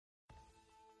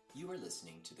You are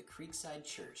listening to the Creekside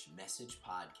Church Message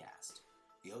Podcast.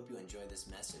 We hope you enjoy this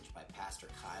message by Pastor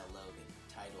Kyle Logan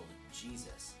titled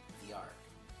Jesus, the Ark,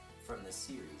 from the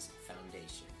series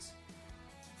Foundations.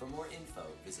 For more info,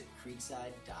 visit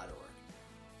creekside.org.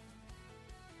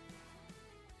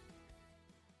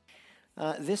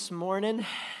 This morning,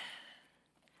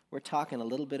 we're talking a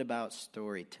little bit about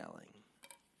storytelling.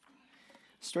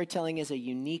 Storytelling is a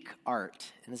unique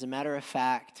art, and as a matter of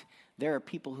fact, there are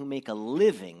people who make a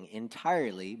living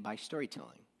entirely by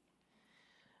storytelling.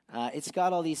 It's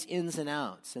got all these ins and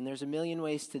outs, and there's a million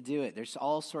ways to do it. There's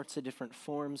all sorts of different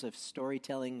forms of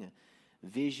storytelling,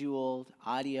 visual,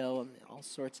 audio, all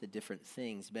sorts of different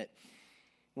things. But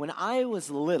when I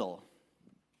was littler,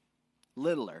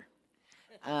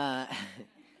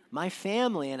 my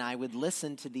family and I would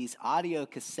listen to these audio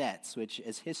cassettes, which,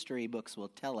 as history books will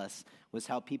tell us, was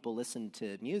how people listened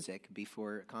to music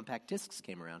before compact discs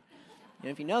came around. I don't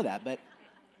know if you know that, but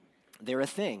they're a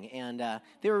thing. And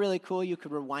they were really cool. You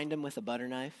could rewind them with a butter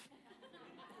knife.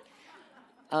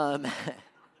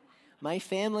 My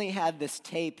family had this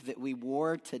tape that we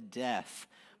wore to death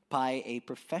by a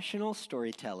professional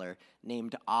storyteller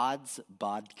named Odds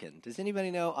Bodkin. Does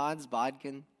anybody know Odds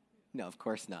Bodkin? No, of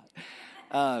course not.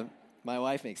 My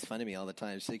wife makes fun of me all the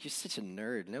time. She's like, "You're such a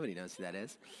nerd. Nobody knows who that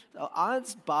is." So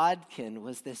Odds Bodkin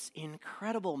was this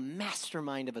incredible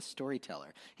mastermind of a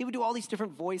storyteller. He would do all these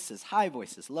different voices, high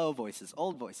voices, low voices,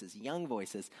 old voices, young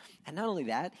voices. And not only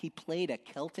that, he played a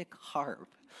Celtic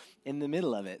harp in the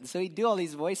middle of it. And so he'd do all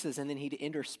these voices, and then he'd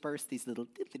intersperse these little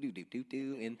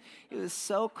do-do-do-do-do. And it was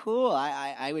so cool.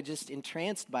 I was just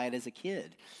entranced by it as a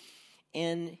kid.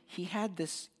 And he had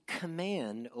this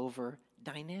command over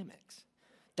dynamics.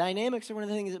 Dynamics are one of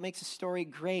the things that makes a story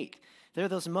great. There are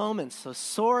those moments, those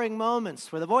soaring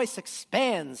moments where the voice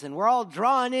expands and we're all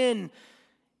drawn in. And then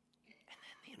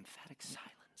the emphatic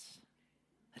silence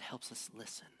that helps us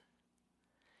listen.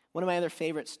 One of my other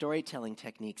favorite storytelling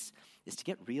techniques is to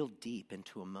get real deep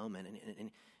into a moment. And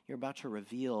you're about to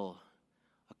reveal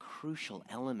a crucial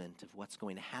element of what's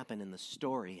going to happen in the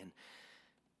story. And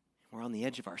we're on the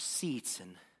edge of our seats,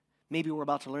 and maybe we're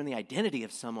about to learn the identity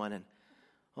of someone, and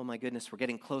oh my goodness, we're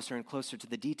getting closer and closer to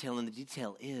the detail, and the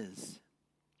detail is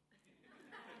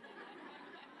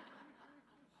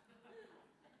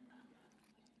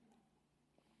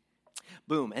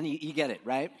boom, and you get it,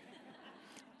 right?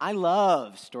 I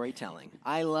love storytelling.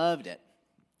 I loved it.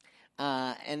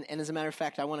 And as a matter of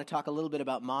fact, I want to talk a little bit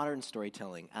about modern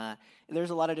storytelling.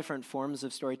 There's a lot of different forms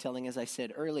of storytelling, as I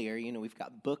said earlier. You know, we've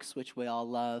got books, which we all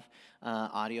love,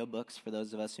 audio books for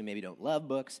those of us who maybe don't love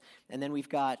books. And then we've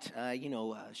got,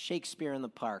 Shakespeare in the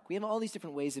Park. We have all these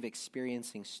different ways of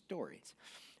experiencing stories.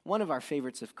 One of our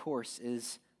favorites, of course,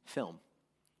 is film.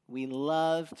 We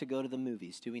love to go to the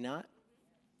movies, do we not?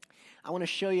 I want to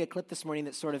show you a clip this morning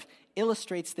that sort of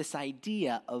illustrates this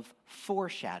idea of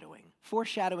foreshadowing.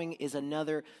 Foreshadowing is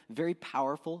another very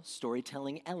powerful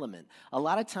storytelling element. A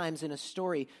lot of times in a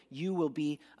story, you will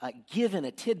be given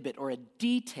a tidbit or a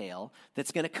detail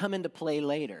that's going to come into play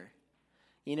later.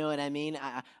 You know what I mean?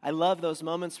 I love those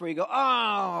moments where you go,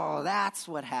 "Oh, that's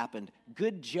what happened."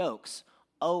 Good jokes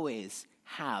always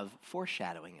have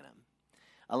foreshadowing in them.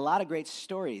 A lot of great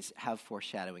stories have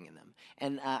foreshadowing in them.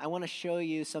 And I want to show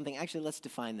you something. Actually, let's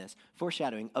define this.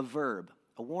 Foreshadowing, a verb,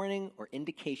 a warning or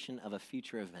indication of a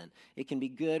future event. It can be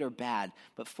good or bad,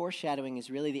 but foreshadowing is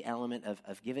really the element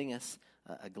of giving us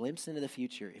a glimpse into the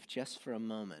future, if just for a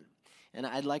moment. And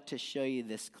I'd like to show you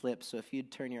this clip, so if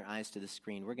you'd turn your eyes to the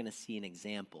screen, we're going to see an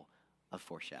example of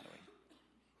foreshadowing.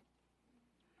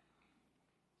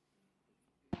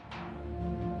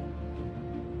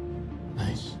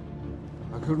 Nice.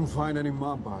 I couldn't find any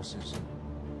mob bosses.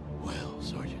 Well,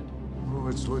 Sergeant. Oh,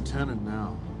 it's Lieutenant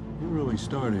now. You really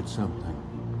started something.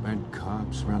 Bent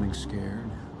cops running scared.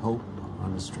 Hope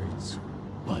on the streets.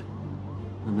 What?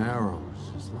 The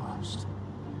Narrows is lost.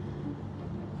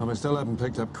 I still haven't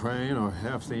picked up Crane or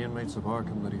half the inmates of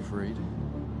Arkham that he freed.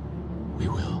 We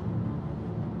will.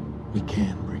 We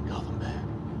can bring Gotham back.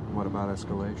 What about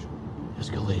escalation?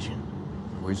 Escalation.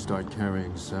 We start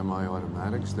carrying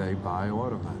semi-automatics, they buy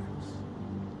automatics.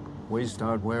 We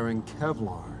start wearing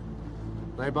Kevlar.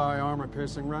 They buy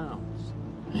armor-piercing rounds.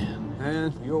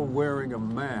 And you're wearing a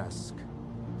mask.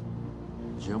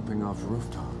 Jumping off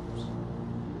rooftops.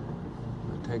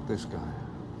 Now take this guy.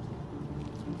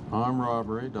 Armed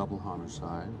robbery, double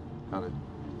homicide. Got a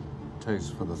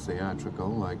taste for the theatrical,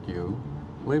 like you.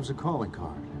 Leaves a calling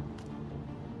card.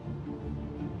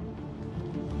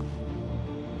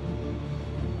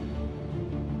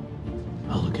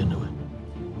 I'll look into it.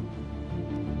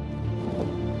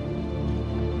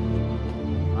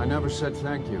 I never said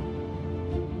thank you.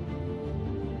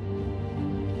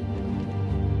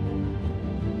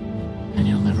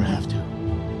 never have to.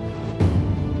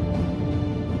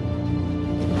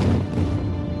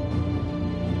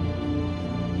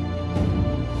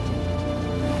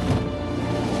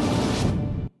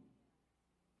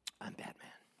 I'm Batman.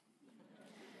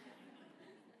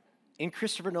 In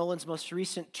Christopher Nolan's most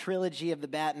recent trilogy of the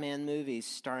Batman movies,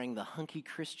 starring the hunky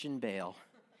Christian Bale,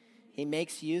 he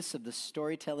makes use of the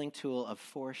storytelling tool of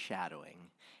foreshadowing.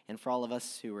 And for all of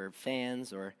us who are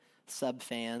fans or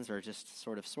sub-fans or just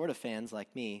sort of fans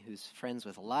like me, who's friends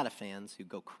with a lot of fans who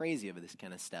go crazy over this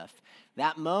kind of stuff,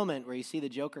 that moment where you see the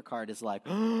Joker card is like,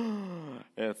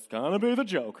 it's gonna be the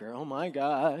Joker, oh my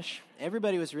gosh.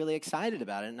 Everybody was really excited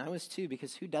about it, and I was too,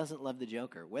 because who doesn't love the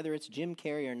Joker? Whether it's Jim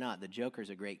Carrey or not, the Joker's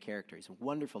a great character. He's a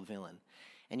wonderful villain.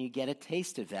 And you get a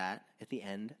taste of that at the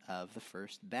end of the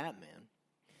first Batman.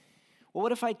 Well,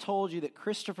 what if I told you that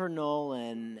Christopher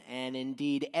Nolan, and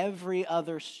indeed every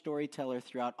other storyteller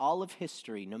throughout all of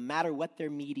history, no matter what their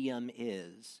medium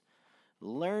is,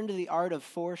 learned the art of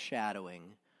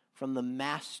foreshadowing from the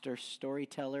master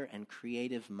storyteller and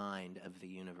creative mind of the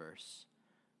universe,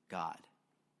 God?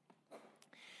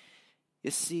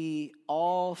 You see,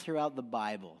 all throughout the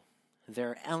Bible,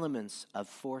 there are elements of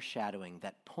foreshadowing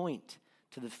that point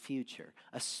to the future,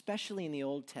 especially in the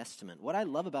Old Testament. What I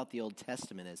love about the Old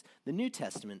Testament is the New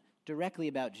Testament directly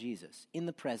about Jesus, in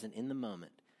the present, in the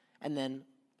moment. And then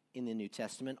in the New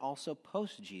Testament, also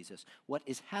post-Jesus, what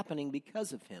is happening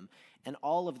because of him, and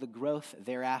all of the growth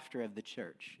thereafter of the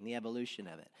church, and the evolution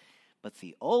of it. But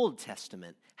the Old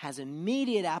Testament has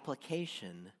immediate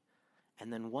application,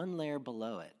 and then one layer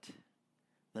below it,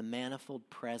 the manifold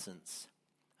presence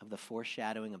of the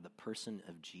foreshadowing of the person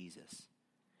of Jesus.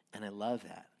 And I love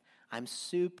that. I'm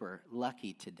super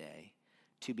lucky today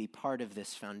to be part of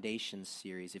this Foundations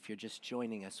series. If you're just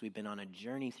joining us, we've been on a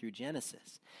journey through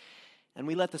Genesis. And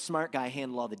we let the smart guy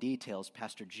handle all the details,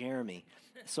 Pastor Jeremy.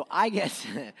 So I get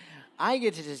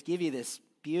to just give you this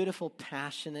beautiful,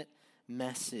 passionate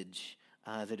message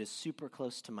that is super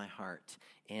close to my heart.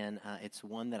 And it's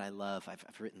one that I love.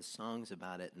 I've written songs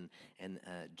about it and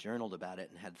journaled about it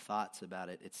and had thoughts about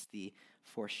it. It's the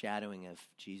foreshadowing of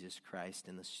Jesus Christ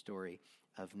in the story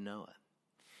of Noah.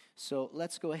 So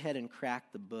let's go ahead and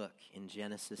crack the book in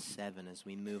Genesis 7 as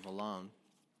we move along.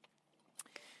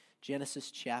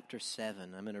 Genesis chapter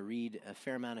 7. I'm going to read a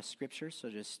fair amount of scripture, so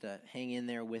just hang in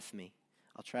there with me.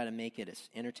 I'll try to make it as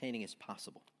entertaining as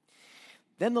possible.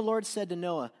 Then the Lord said to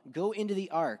Noah, "Go into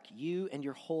the ark, you and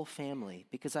your whole family,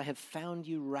 because I have found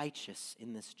you righteous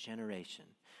in this generation."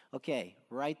 Okay,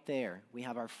 right there, we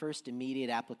have our first immediate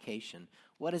application.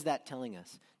 What is that telling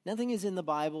us? Nothing is in the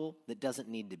Bible that doesn't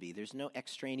need to be. There's no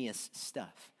extraneous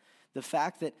stuff. The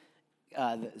fact that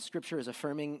the Scripture is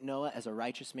affirming Noah as a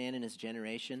righteous man in his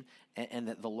generation, and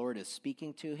that the Lord is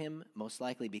speaking to him, most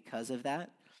likely because of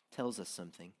that, tells us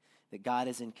something. That God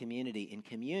is in community, in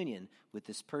communion with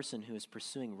this person who is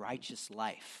pursuing righteous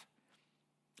life.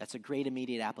 That's a great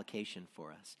immediate application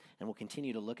for us. And we'll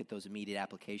continue to look at those immediate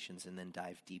applications and then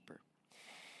dive deeper.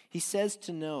 He says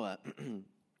to Noah,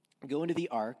 "Go into the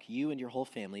ark, you and your whole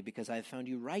family, because I have found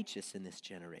you righteous in this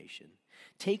generation.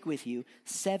 Take with you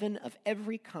 7 of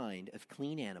every kind of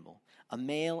clean animal, a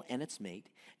male and its mate,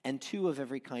 and 2 of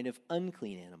every kind of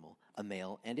unclean animal, a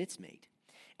male and its mate.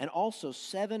 And also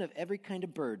 7 of every kind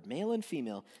of bird, male and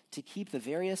female, to keep the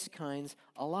various kinds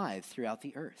alive throughout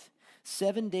the earth.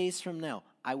 7 days from now,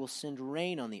 I will send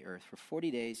rain on the earth for 40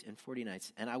 days and 40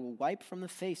 nights, and I will wipe from the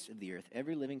face of the earth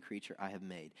every living creature I have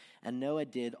made." And Noah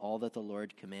did all that the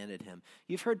Lord commanded him.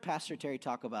 You've heard Pastor Terry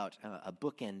talk about a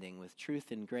bookending with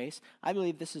truth and grace. I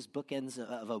believe this is bookends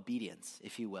of obedience,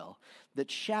 if you will. The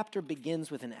chapter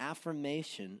begins with an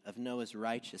affirmation of Noah's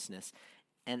righteousness,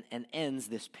 and ends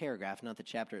this paragraph, not the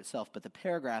chapter itself, but the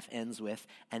paragraph ends with,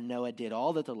 "And Noah did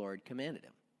all that the Lord commanded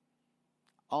him."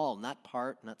 All, not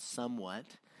part, not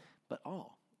somewhat, but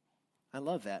all. I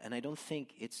love that, and I don't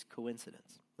think it's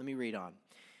coincidence. Let me read on.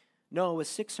 Noah was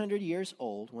 600 years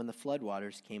old when the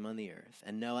floodwaters came on the earth,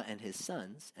 and Noah and his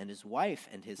sons, and his wife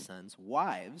and his sons'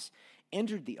 wives,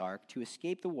 entered the ark to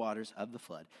escape the waters of the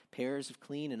flood. Pairs of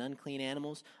clean and unclean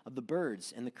animals, of the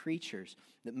birds and the creatures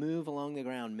that move along the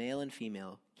ground, male and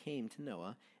female, came to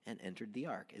Noah and entered the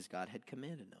ark, as God had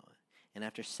commanded Noah. And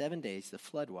after 7 days, the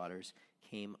floodwaters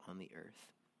came on the earth.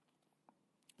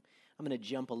 I'm going to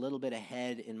jump a little bit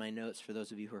ahead in my notes for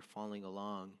those of you who are following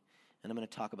along. And I'm going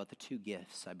to talk about the 2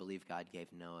 gifts I believe God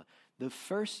gave Noah. The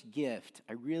first gift,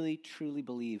 I really, truly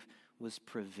believe, was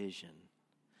provision.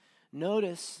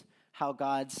 Notice how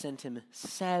God sent him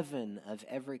 7 of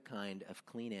every kind of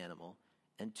clean animal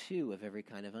and 2 of every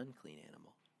kind of unclean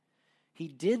animal. He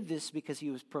did this because he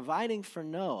was providing for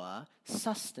Noah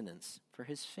sustenance for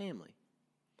his family.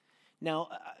 Now,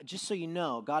 just so you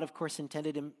know, God, of course,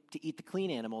 intended him to eat the clean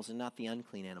animals and not the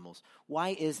unclean animals. Why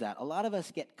is that? A lot of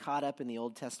us get caught up in the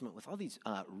Old Testament with all these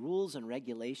rules and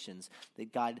regulations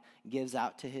that God gives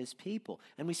out to his people.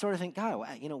 And we sort of think, God,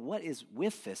 what is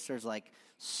with this? There's like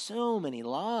so many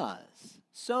laws.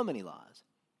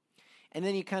 And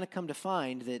then you kind of come to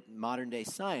find that modern-day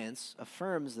science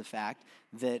affirms the fact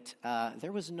that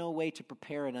there was no way to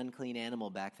prepare an unclean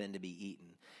animal back then to be eaten.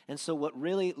 And so what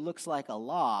really looks like a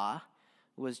law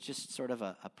was just sort of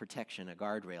a protection, a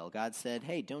guardrail. God said,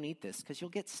 hey, don't eat this because you'll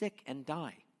get sick and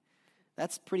die.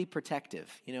 That's pretty protective,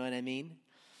 you know what I mean?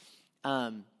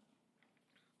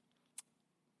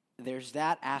 There's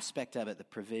that aspect of it, the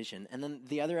provision. And then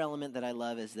the other element that I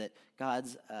love is that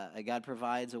God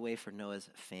provides a way for Noah's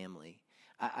family.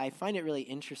 I find it really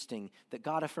interesting that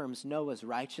God affirms Noah's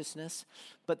righteousness,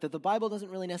 but that the Bible doesn't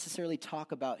really necessarily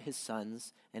talk about his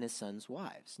sons and his sons'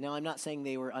 wives. Now, I'm not saying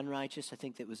they were unrighteous. I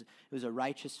think that it was a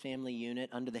righteous family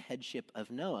unit under the headship of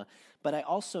Noah. But I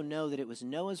also know that it was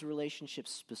Noah's relationship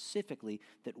specifically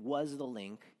that was the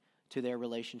link to their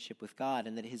relationship with God,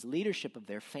 and that his leadership of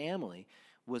their family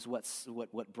was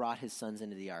what brought his sons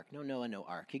into the ark. No Noah, no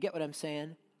ark. You get what I'm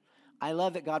saying? I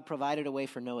love that God provided a way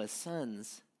for Noah's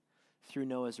sons through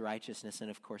Noah's righteousness, and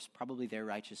of course, probably their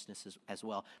righteousness as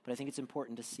well. But I think it's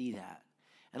important to see that.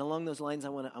 And along those lines, I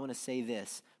want to say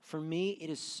this. For me, it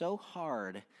is so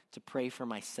hard to pray for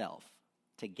myself,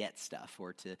 to get stuff,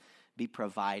 or to be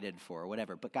provided for, or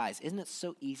whatever. But guys, isn't it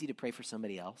so easy to pray for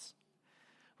somebody else?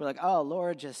 We're like, oh,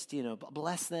 Lord, just,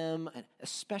 bless them, and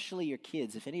especially your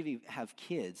kids. If any of you have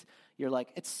kids, you're like,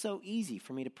 it's so easy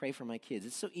for me to pray for my kids.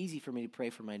 It's so easy for me to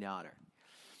pray for my daughter.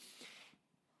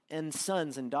 And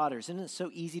sons and daughters, isn't it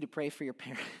so easy to pray for your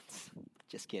parents?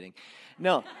 Just kidding.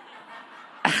 No.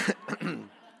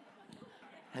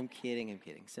 I'm kidding.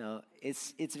 So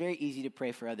it's very easy to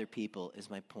pray for other people, is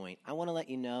my point. I want to let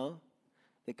you know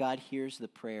that God hears the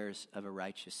prayers of a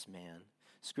righteous man.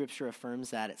 Scripture affirms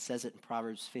that. It says it in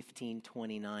Proverbs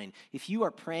 15:29. If you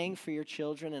are praying for your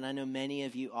children, and I know many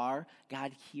of you are,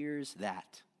 God hears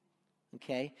that.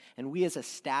 Okay? And we as a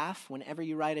staff, whenever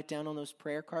you write it down on those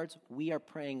prayer cards, we are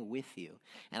praying with you.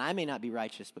 And I may not be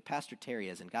righteous, but Pastor Terry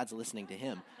is, and God's listening to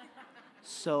him.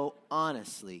 So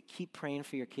honestly, keep praying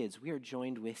for your kids. We are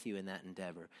joined with you in that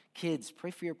endeavor. Kids,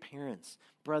 pray for your parents.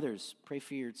 Brothers, pray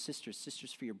for your sisters.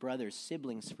 Sisters for your brothers.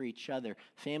 Siblings for each other.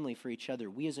 Family for each other.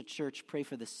 We as a church pray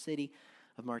for the city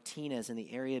of Martinez and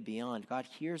the area beyond. God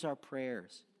hears our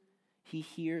prayers. He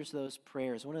hears those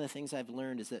prayers. One of the things I've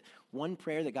learned is that one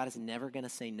prayer that God is never going to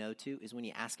say no to is when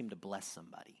you ask him to bless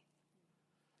somebody.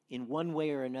 In one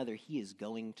way or another, he is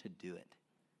going to do it.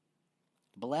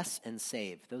 Bless and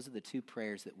save. Those are the two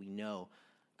prayers that we know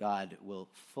God will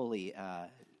fully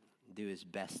do his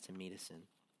best to meet us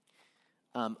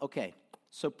in. Okay,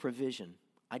 so provision.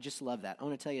 I just love that. I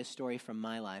want to tell you a story from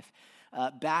my life.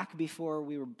 Back before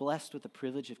we were blessed with the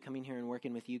privilege of coming here and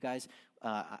working with you guys,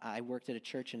 I worked at a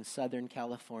church in Southern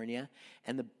California,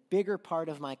 and the bigger part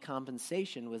of my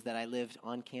compensation was that I lived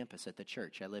on campus at the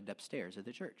church. I lived upstairs at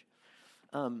the church.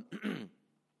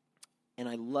 And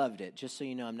I loved it. Just so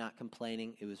you know, I'm not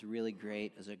complaining. It was really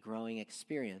great. It was a growing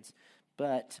experience.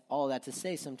 But all that to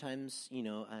say, sometimes,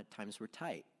 times were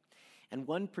tight. And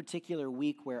one particular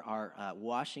week where our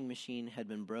washing machine had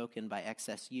been broken by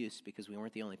excess use, because we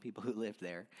weren't the only people who lived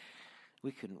there,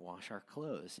 we couldn't wash our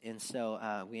clothes. And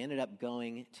so we ended up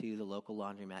going to the local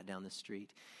laundromat down the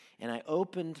street. And I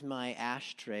opened my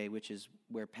ashtray, which is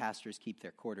where pastors keep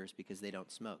their quarters because they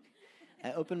don't smoke.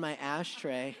 I opened my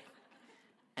ashtray,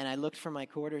 and I looked for my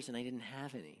quarters, and I didn't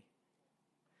have any.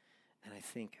 And I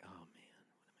think, oh, man,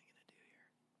 what am I going to do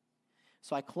here?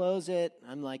 So I close it.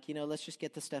 I'm like, let's just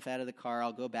get the stuff out of the car.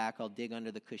 I'll go back. I'll dig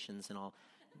under the cushions and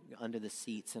under the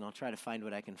seats, and I'll try to find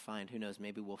what I can find. Who knows?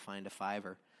 Maybe we'll find a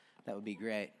 $5. That would be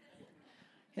great.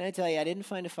 Can I tell you, I didn't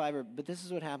find a $5, but this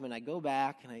is what happened. I go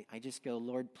back, and I just go,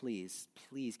 Lord, please,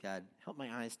 God, help my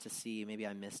eyes to see. Maybe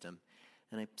I missed them.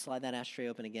 And I slide that ashtray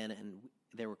open again, and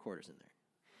there were quarters in there.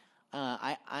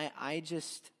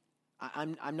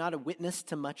 I'm not a witness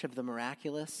to much of the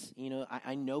miraculous.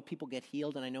 I know people get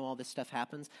healed, and I know all this stuff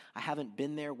happens. I haven't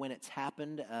been there when it's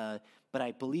happened, but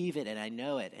I believe it, and I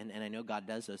know it, and I know God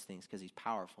does those things because he's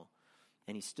powerful,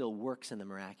 and he still works in the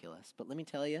miraculous. But let me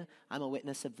tell you, I'm a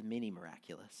witness of the mini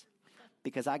miraculous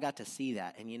because I got to see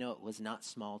that, and it was not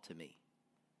small to me,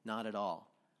 not at all,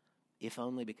 if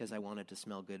only because I wanted to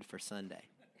smell good for Sunday.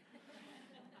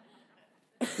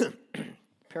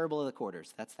 Parable of the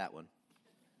quarters, that's that one.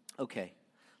 Okay,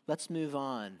 let's move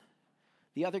on.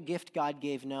 The other gift God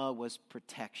gave Noah was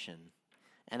protection.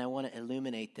 And I want to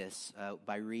illuminate this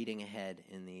by reading ahead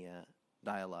in the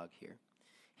dialogue here.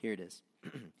 Here it is.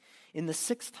 In the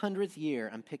 600th year,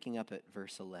 I'm picking up at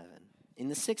verse 11. In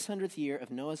the 600th year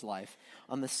of Noah's life,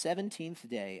 on the 17th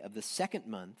day of the second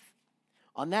month,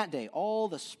 on that day, all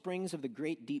the springs of the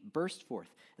great deep burst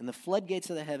forth, and the floodgates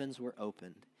of the heavens were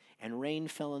opened, and rain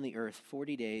fell on the earth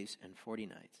 40 days and 40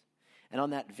 nights. And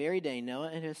on that very day,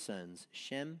 Noah and his sons,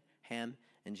 Shem, Ham,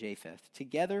 and Japheth,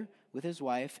 together with his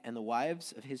wife and the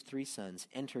wives of his 3 sons,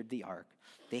 entered the ark.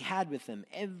 They had with them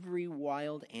every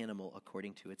wild animal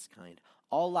according to its kind,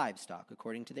 all livestock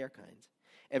according to their kinds,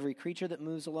 every creature that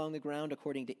moves along the ground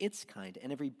according to its kind,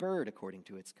 and every bird according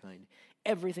to its kind,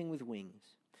 everything with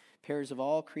wings. Pairs of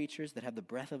all creatures that have the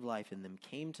breath of life in them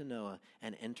came to Noah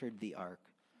and entered the ark.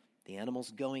 The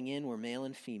animals going in were male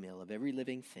and female of every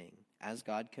living thing, as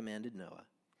God commanded Noah.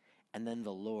 And then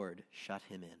the Lord shut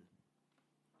him in.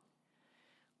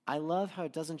 I love how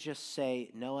it doesn't just say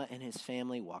Noah and his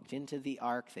family walked into the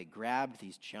ark, they grabbed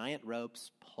these giant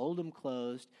ropes, pulled them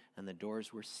closed, and the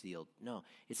doors were sealed. No,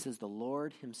 it says the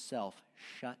Lord himself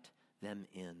shut them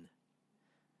in.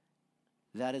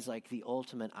 That is like the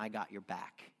ultimate I got your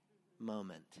back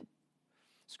moment.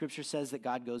 Scripture says that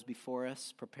God goes before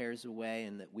us, prepares a way,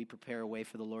 and that we prepare a way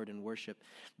for the Lord in worship.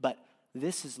 But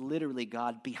this is literally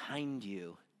God behind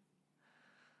you.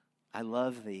 I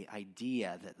love the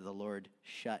idea that the Lord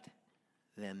shut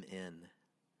them in.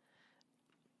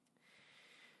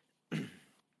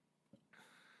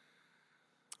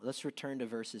 Let's return to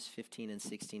verses 15 and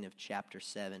 16 of chapter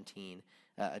 17.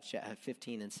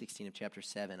 15 and 16 of chapter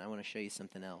 7. I want to show you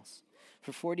something else.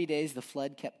 For 40 days the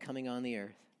flood kept coming on the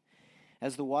earth.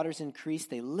 As the waters increased,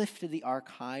 they lifted the ark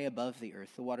high above the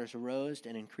earth. The waters rose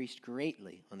and increased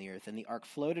greatly on the earth, and the ark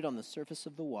floated on the surface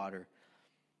of the water.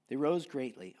 They rose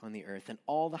greatly on the earth, and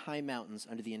all the high mountains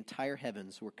under the entire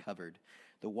heavens were covered.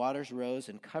 The waters rose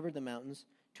and covered the mountains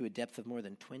to a depth of more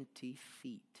than 20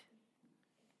 feet.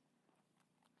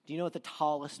 Do you know what the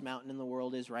tallest mountain in the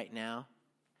world is right now?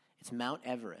 It's Mount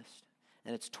Everest,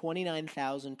 and it's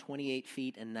 29,028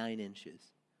 feet and 9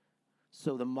 inches.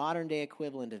 So the modern day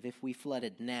equivalent of if we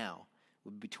flooded now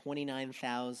would be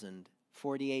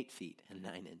 29,048 feet and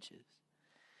 9 inches,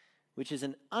 which is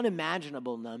an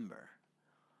unimaginable number.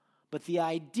 But the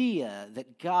idea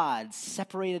that God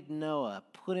separated Noah,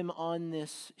 put him on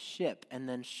this ship, and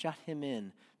then shut him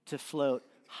in to float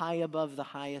high above the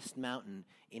highest mountain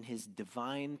in his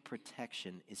divine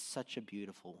protection is such a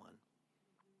beautiful one.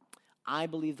 I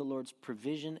believe the Lord's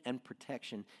provision and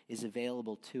protection is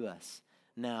available to us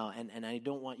now, and I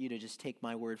don't want you to just take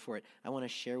my word for it. I want to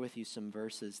share with you some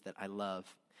verses that I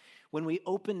love. When we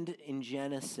opened in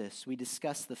Genesis, we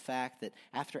discussed the fact that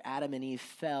after Adam and Eve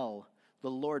fell, the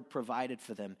Lord provided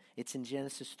for them. It's in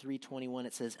Genesis 3:21.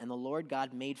 It says, "And the Lord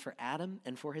God made for Adam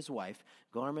and for his wife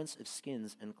garments of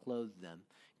skins and clothed them."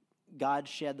 God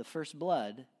shed the first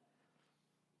blood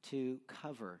to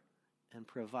cover and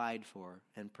provide for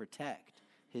and protect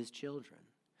his children.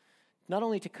 Not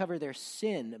only to cover their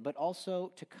sin, but also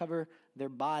to cover their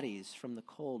bodies from the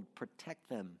cold, protect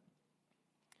them.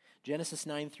 Genesis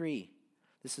 9:3.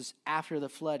 This is after the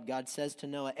flood. God says to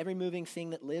Noah, "Every moving thing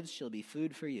that lives shall be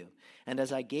food for you. And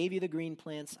as I gave you the green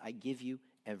plants, I give you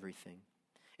everything."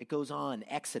 It goes on,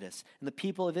 Exodus. "And the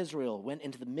people of Israel went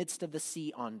into the midst of the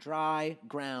sea on dry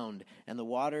ground, and the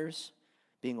waters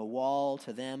being a wall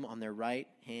to them on their right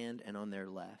hand and on their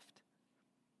left."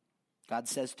 God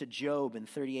says to Job in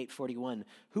 38:41,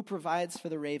 "Who provides for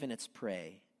the raven its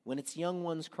prey? When its young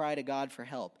ones cry to God for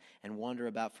help and wander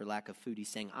about for lack of food, he's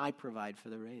saying, I provide for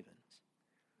the ravens."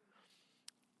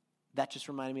 That just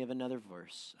reminded me of another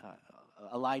verse,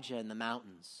 Elijah in the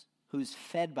mountains, who's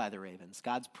fed by the ravens.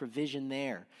 God's provision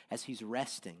there as he's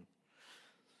resting.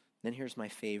 Then here's my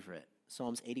favorite,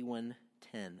 Psalms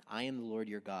 81:10. "I am the Lord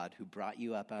your God who brought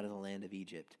you up out of the land of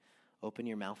Egypt. Open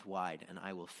your mouth wide and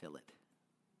I will fill it."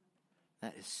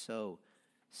 That is so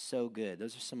good.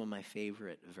 Those are some of my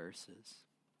favorite verses.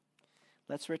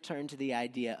 Let's return to the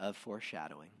idea of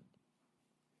foreshadowing.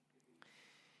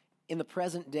 In the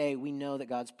present day, we know that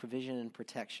God's provision and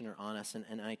protection are on us,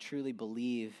 and I truly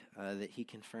believe that he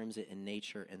confirms it in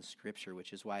nature and Scripture,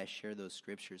 which is why I share those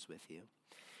Scriptures with you.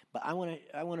 But I want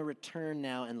to return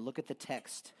now and look at the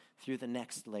text through the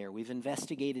next layer. We've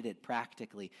investigated it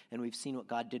practically, and we've seen what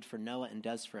God did for Noah and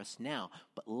does for us now.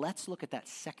 But let's look at that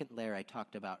second layer I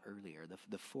talked about earlier,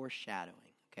 the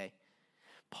foreshadowing, okay?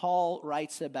 Paul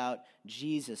writes about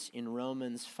Jesus in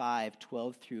Romans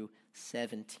 5:12 through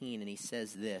 17, and he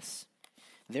says this,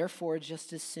 "Therefore,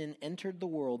 just as sin entered the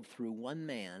world through one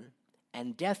man,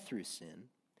 and death through sin,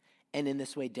 and in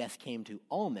this way death came to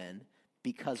all men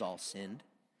because all sinned,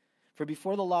 For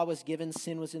before the law was given,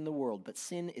 sin was in the world, but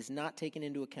sin is not taken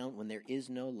into account when there is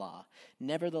no law.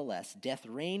 Nevertheless, death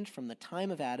reigned from the time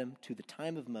of Adam to the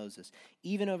time of Moses,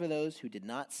 even over those who did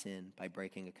not sin by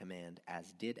breaking a command,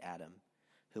 as did Adam,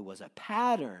 who was a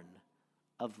pattern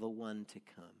of the one to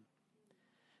come.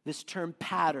 This term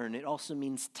pattern, it also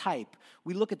means type.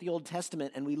 We look at the Old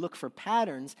Testament and we look for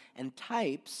patterns and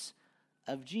types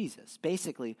of Jesus,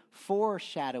 basically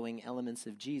foreshadowing elements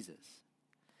of Jesus.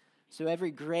 So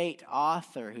every great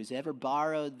author who's ever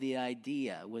borrowed the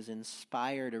idea was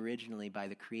inspired originally by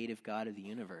the creative God of the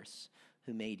universe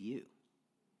who made you,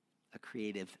 a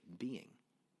creative being.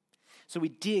 So we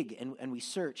dig and we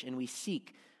search and we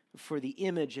seek for the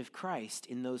image of Christ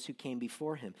in those who came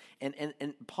before him.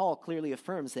 And Paul clearly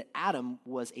affirms that Adam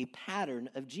was a pattern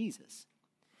of Jesus,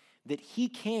 that he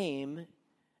came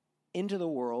into the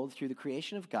world through the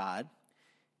creation of God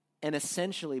and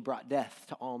essentially brought death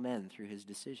to all men through his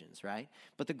decisions, right?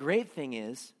 But the great thing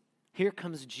is, here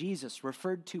comes Jesus,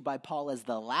 referred to by Paul as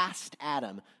the last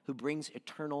Adam, who brings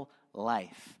eternal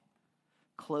life.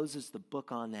 Closes the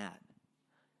book on that.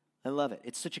 I love it.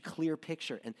 It's such a clear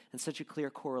picture and such a clear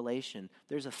correlation.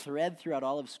 There's a thread throughout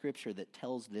all of Scripture that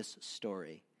tells this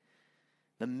story.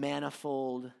 The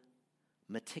manifold,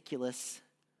 meticulous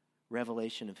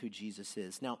revelation of who Jesus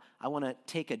is. Now, I want to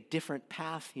take a different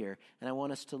path here, and I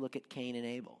want us to look at Cain and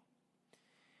Abel.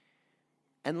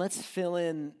 And let's fill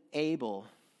in Abel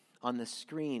on the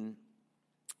screen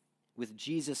with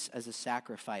Jesus as a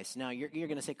sacrifice. Now, you're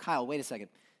going to say, Kyle, wait a second.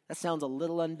 That sounds a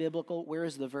little unbiblical. Where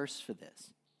is the verse for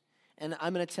this? And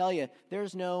I'm going to tell you,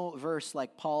 there's no verse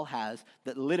like Paul has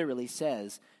that literally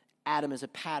says Adam is a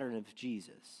pattern of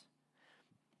Jesus.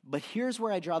 But here's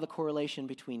where I draw the correlation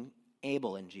between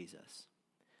Abel and Jesus.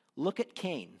 Look at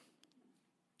Cain.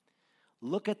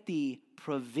 Look at the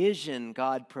provision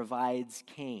God provides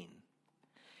Cain.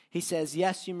 He says,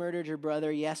 yes, you murdered your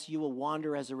brother. Yes, you will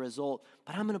wander as a result.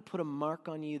 But I'm going to put a mark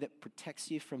on you that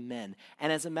protects you from men.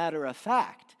 And as a matter of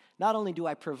fact, not only do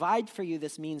I provide for you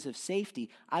this means of safety,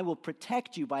 I will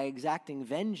protect you by exacting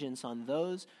vengeance on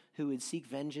those who would seek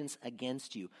vengeance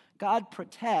against you. God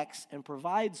protects and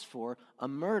provides for a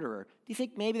murderer. Do you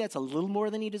think maybe that's a little more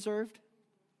than he deserved?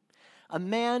 A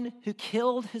man who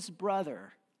killed his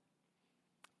brother,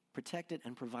 protected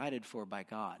and provided for by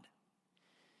God.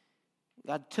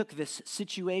 God took this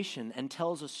situation and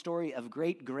tells a story of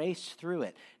great grace through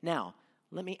it. Now,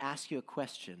 let me ask you a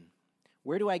question.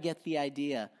 Where do I get the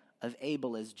idea of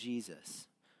Abel as Jesus?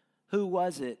 Who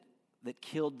was it that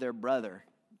killed their brother,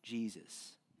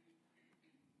 Jesus?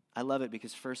 I love it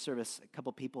because first service, a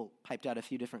couple people piped out a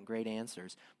few different great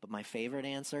answers. But my favorite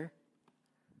answer,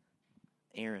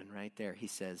 Aaron right there, he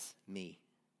says, me.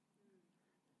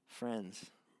 Friends,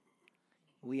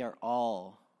 we are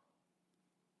all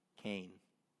Cain.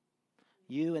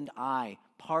 You and I,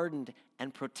 pardoned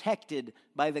and protected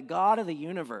by the God of the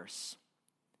universe.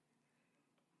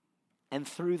 And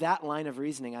through that line of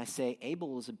reasoning, I say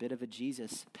Abel was a bit of a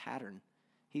Jesus pattern.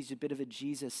 He's a bit of a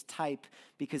Jesus type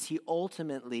because he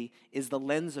ultimately is the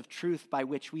lens of truth by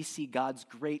which we see God's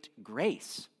great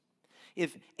grace.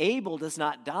 If Abel does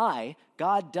not die,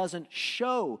 God doesn't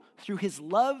show through his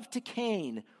love to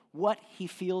Cain what he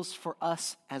feels for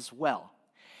us as well.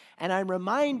 And I'm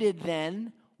reminded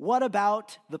then, what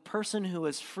about the person who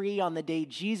was free on the day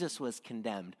Jesus was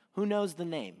condemned? Who knows the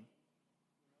name?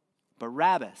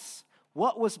 Barabbas.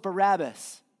 What was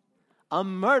Barabbas? A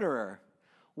murderer.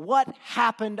 What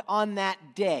happened on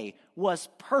that day was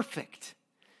perfect.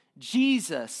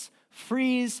 Jesus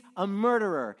frees a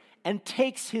murderer and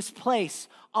takes his place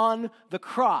on the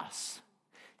cross.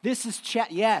 This is,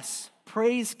 yes,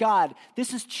 praise God.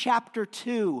 This is chapter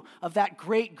 2 of that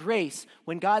great grace.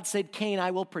 When God said, Cain,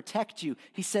 I will protect you.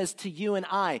 He says to you and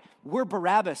I, we're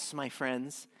Barabbas, my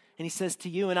friends. And he says to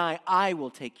you and I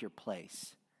will take your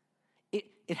place.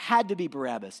 It had to be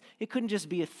Barabbas. It couldn't just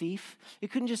be a thief.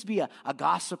 It couldn't just be a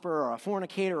gossiper or a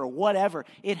fornicator or whatever.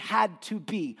 It had to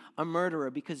be a murderer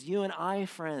because you and I,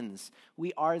 friends,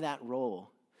 we are that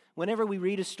role. Whenever we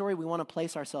read a story, we want to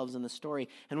place ourselves in the story.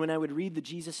 And when I would read the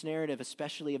Jesus narrative,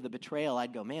 especially of the betrayal,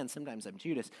 I'd go, man, sometimes I'm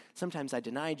Judas. Sometimes I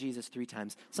deny Jesus 3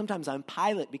 times. Sometimes I'm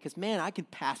Pilate because, man, I can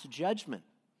pass judgment.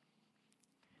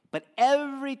 But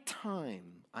every time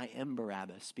I am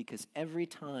Barabbas because every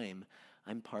time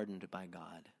I'm pardoned by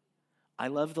God. I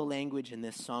love the language in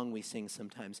this song we sing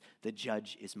sometimes, the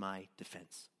judge is my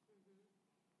defense.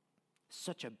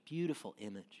 Such a beautiful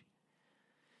image.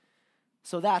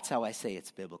 So that's how I say it's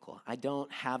biblical. I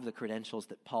don't have the credentials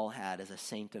that Paul had as a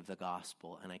saint of the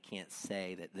gospel, and I can't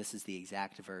say that this is the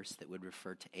exact verse that would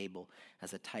refer to Abel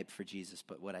as a type for Jesus,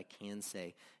 but what I can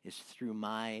say is through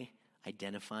my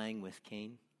identifying with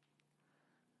Cain,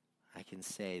 I can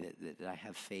say that I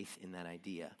have faith in that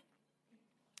idea.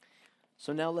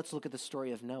 So now let's look at the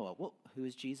story of Noah. Well, who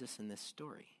is Jesus in this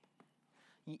story?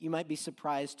 You might be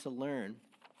surprised to learn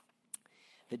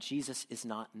that Jesus is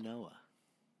not Noah.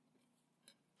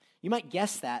 You might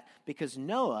guess that because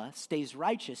Noah stays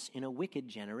righteous in a wicked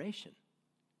generation,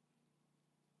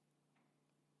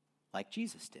 like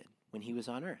Jesus did when he was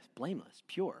on earth, blameless,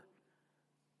 pure,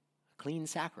 a clean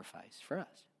sacrifice for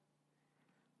us.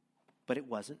 But it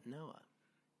wasn't Noah.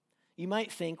 You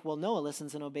might think, well, Noah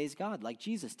listens and obeys God like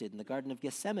Jesus did in the Garden of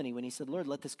Gethsemane when he said, Lord,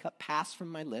 let this cup pass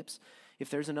from my lips. If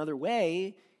there's another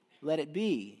way, let it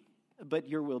be, but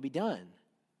your will be done.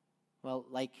 Well,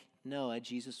 like Noah,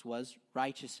 Jesus was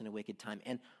righteous in a wicked time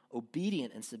and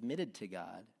obedient and submitted to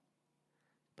God,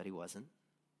 but he wasn't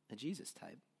a Jesus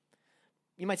type.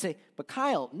 You might say, but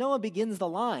Kyle, Noah begins the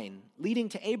line leading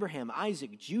to Abraham,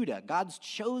 Isaac, Judah, God's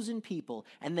chosen people,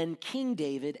 and then King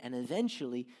David, and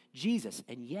eventually Jesus.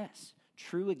 And yes,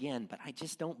 true again, but I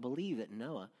just don't believe that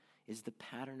Noah is the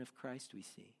pattern of Christ we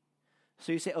see.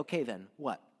 So you say, okay then,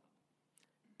 what?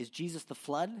 Is Jesus the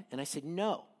flood? And I say,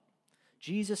 no.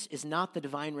 Jesus is not the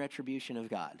divine retribution of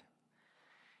God.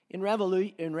 In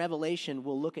Revelation,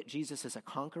 we'll look at Jesus as a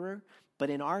conqueror, but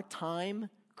in our time,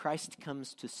 Christ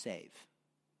comes to save.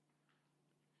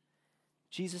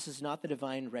 Jesus is not the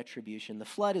divine retribution. The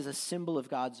flood is a symbol of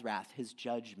God's wrath, his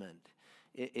judgment.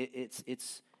 It's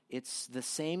the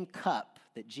same cup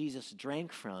that Jesus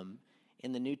drank from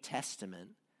in the New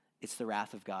Testament. It's the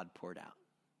wrath of God poured out.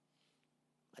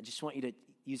 I just want you to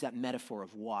use that metaphor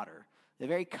of water. The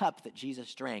very cup that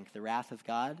Jesus drank, the wrath of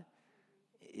God,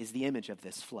 is the image of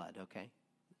this flood, okay?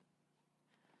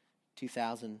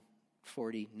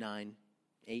 2,049,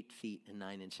 8 feet and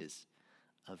 9 inches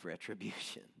of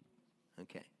retribution.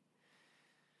 Okay.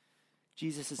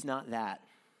 Jesus is not that,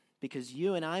 because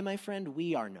you and I, my friend,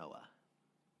 we are Noah.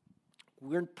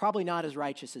 We're probably not as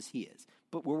righteous as he is,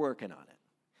 but we're working on it.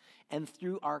 And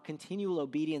through our continual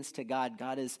obedience to God,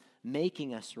 God is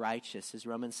making us righteous. As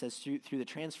Romans says, through the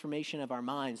transformation of our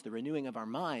minds, the renewing of our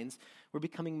minds, we're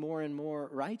becoming more and more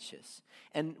righteous.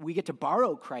 And we get to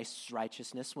borrow Christ's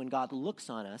righteousness when God looks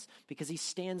on us because he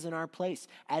stands in our place,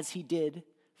 as he did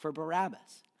for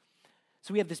Barabbas.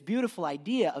 So we have this beautiful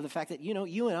idea of the fact that,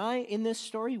 you and I in this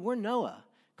story, we're Noah.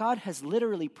 God has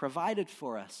literally provided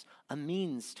for us a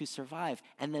means to survive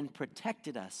and then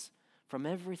protected us from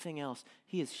everything else.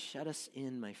 He has shut us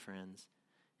in, my friends,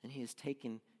 and he has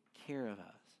taken care of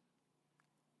us.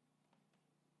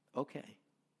 Okay.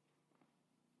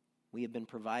 We have been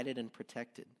provided and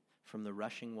protected from the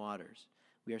rushing waters.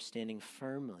 We are standing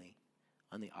firmly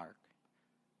on the ark.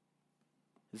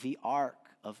 The ark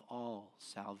of all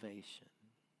salvation.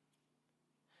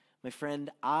 My friend,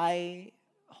 I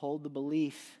hold the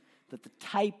belief that the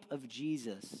type of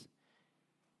Jesus,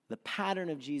 the pattern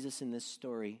of Jesus in this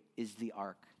story, is the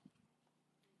ark.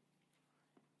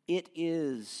 It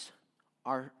is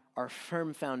our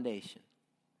firm foundation.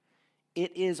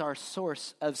 It is our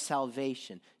source of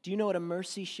salvation. Do you know what a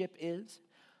mercy ship is?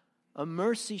 A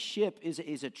mercy ship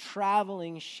is a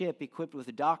traveling ship equipped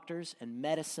with doctors and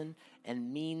medicine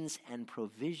and means and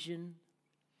provision.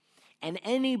 And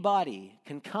anybody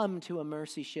can come to a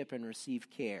mercy ship and receive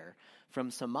care,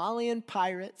 from Somalian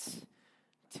pirates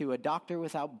to a doctor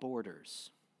without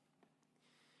borders.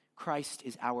 Christ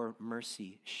is our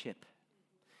mercy ship.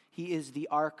 He is the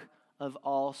ark of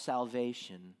all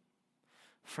salvation.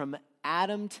 From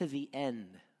Adam to the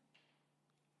end,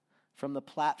 from the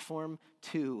platform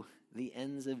to the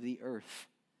ends of the earth,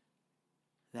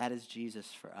 that is Jesus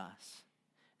for us.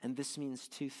 And this means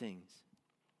two things.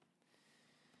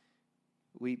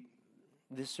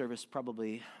 This service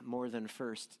probably more than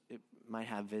first, it might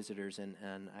have visitors, and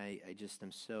I just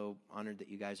am so honored that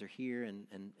you guys are here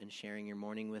and sharing your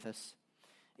morning with us.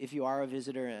 If you are a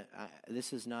visitor,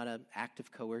 this is not an act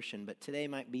of coercion, but today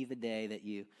might be the day that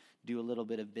you do a little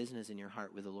bit of business in your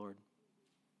heart with the Lord.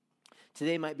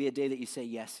 Today might be a day that you say,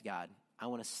 yes, God, I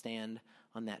want to stand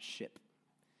on that ship.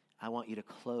 I want you to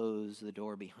close the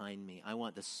door behind me. I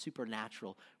want the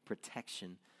supernatural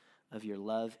protection of your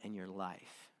love and your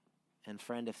life. And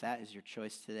friend, if that is your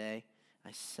choice today,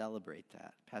 I celebrate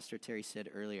that. Pastor Terry said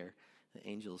earlier, the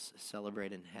angels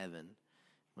celebrate in heaven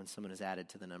when someone is added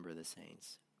to the number of the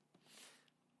saints.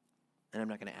 And I'm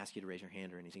not going to ask you to raise your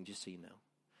hand or anything, just so you know.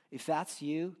 If that's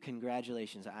you,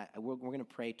 congratulations. We're going to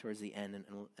pray towards the end,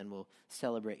 and we'll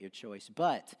celebrate your choice.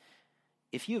 But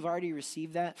if you've already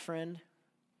received that, friend,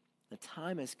 the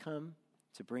time has come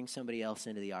to bring somebody else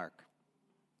into the ark.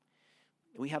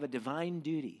 We have a divine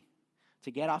duty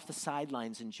to get off the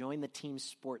sidelines and join the team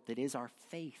sport that is our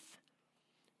faith,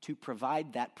 to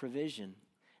provide that provision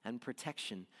and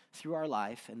protection through our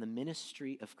life and the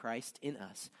ministry of Christ in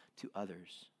us to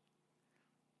others.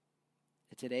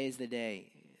 Today is the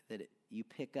day that you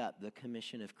pick up the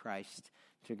commission of Christ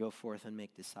to go forth and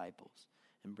make disciples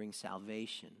and bring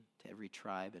salvation to every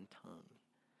tribe and tongue.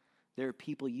 There are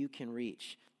people you can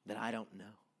reach that I don't know.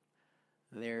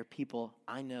 There are people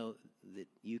I know that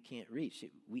you can't reach.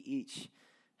 We each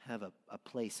have a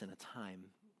place and a time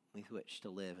with which to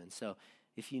live. And so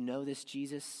if you know this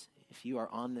Jesus, if you are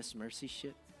on this mercy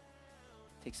ship,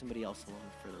 take somebody else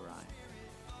along for the ride.